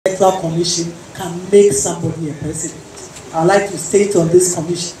Electoral Commission can make somebody a president. I'd like to state on this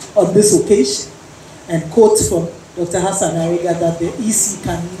commission, on this occasion, and quote from Dr. Hassan Ariga that the EC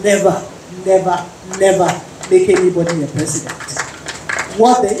can never, never, never make anybody a president.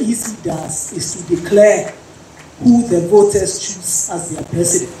 What the EC does is to declare who the voters choose as their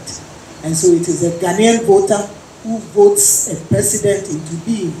president. And so it is a Ghanaian voter who votes a president into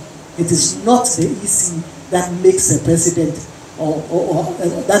being. It is not the EC that makes a president or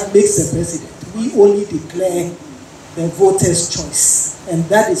that makes a president. We only declare the voter's choice. And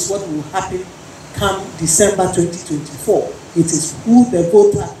that is what will happen come December 2024. It is who the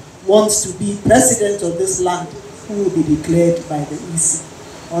voter wants to be president of this land who will be declared by the EC.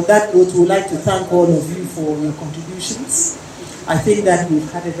 On that note, we would like to thank all of you for your contributions. I think that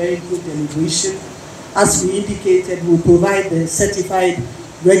we've had a very good deliberation. As we indicated, we'll provide the certified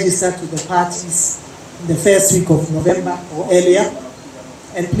register to the parties in the first week of November or earlier.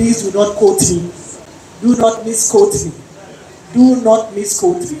 And please do not quote me. Do not misquote me. Do not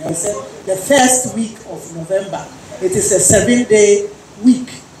misquote me. I said the first week of November. It is a 7-day week.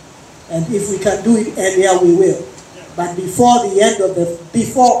 And if we can do it earlier, we will. But before the end of the,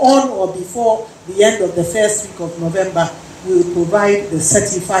 before the end of the first week of November, we will provide the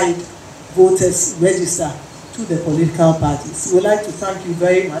certified voters register to the political parties. We would like to thank you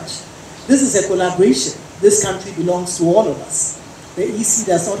very much. This is a collaboration. This country belongs to all of us. The EC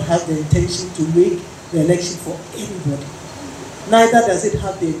does not have the intention to rig the election for anybody. Neither does it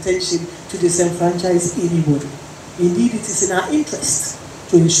have the intention to disenfranchise anybody. Indeed, it is in our interest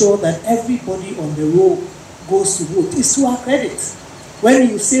to ensure that everybody on the roll goes to vote. It's to our credit. When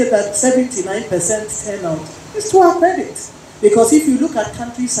you say that 79% turnout, it's to our credit. Because if you look at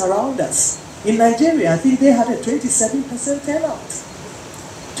countries around us, in Nigeria, I think they had a 27% turnout.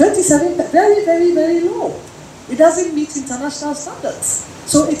 27%, very, very, very low. It doesn't meet international standards.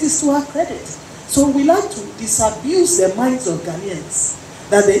 So it is to our credit. So we like to disabuse the minds of Ghanaians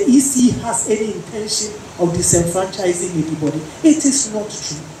that the EC has any intention of disenfranchising anybody. It is not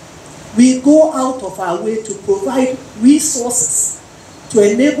true. We go out of our way to provide resources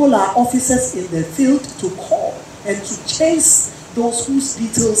to enable our officers in the field to call and to chase those whose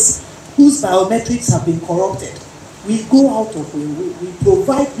details, whose biometrics have been corrupted. We go out of our way. We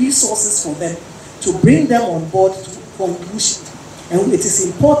provide resources for them to bring them on board to conclusion. And it is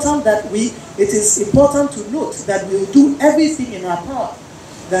important that it is important to note that we will do everything in our power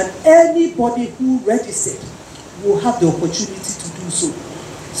that anybody who registered will have the opportunity to do so.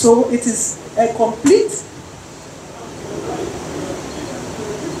 So it is a complete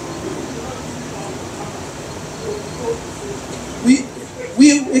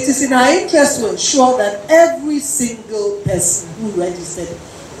it is in our interest to ensure that every single person who registered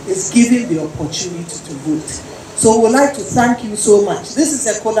is given the opportunity to vote. So we would like to thank you so much. This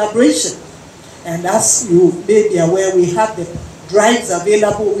is a collaboration. And as you may be aware, we have the drives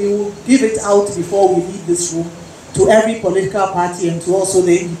available. We will give it out before we leave this room to every political party and to also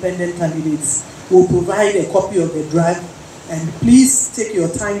the independent candidates. We'll provide a copy of the drive. And please take your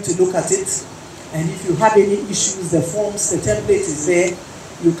time to look at it. And if you have any issues, the forms, the template is there.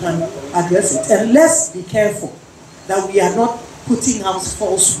 You can address it. And let's be careful that we are not putting out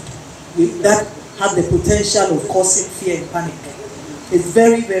falsehood that have the potential of causing fear and panic. It's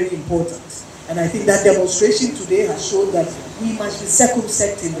very, very important. And I think that demonstration today has shown that we must be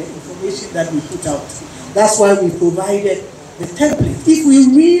circumspect in the information that we put out. That's why we provided the template. If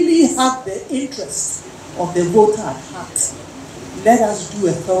we really have the interest of the voter at heart, let us do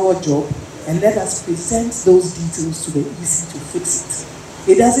a thorough job and let us present those details to the EC to fix it.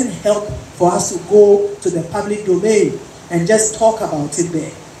 It doesn't help for us to go to the public domain and just talk about it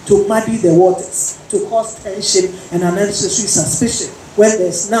there, to muddy the waters, to cause tension and unnecessary suspicion when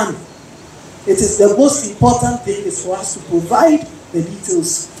there's none. It is the most important thing is for us to provide the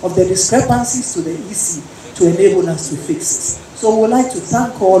details of the discrepancies to the EC to enable us to fix it. So we would like to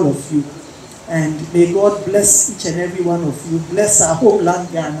thank all of you, and may God bless each and every one of you, bless our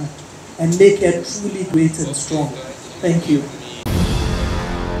homeland Ghana, and make it truly great and strong. Thank you.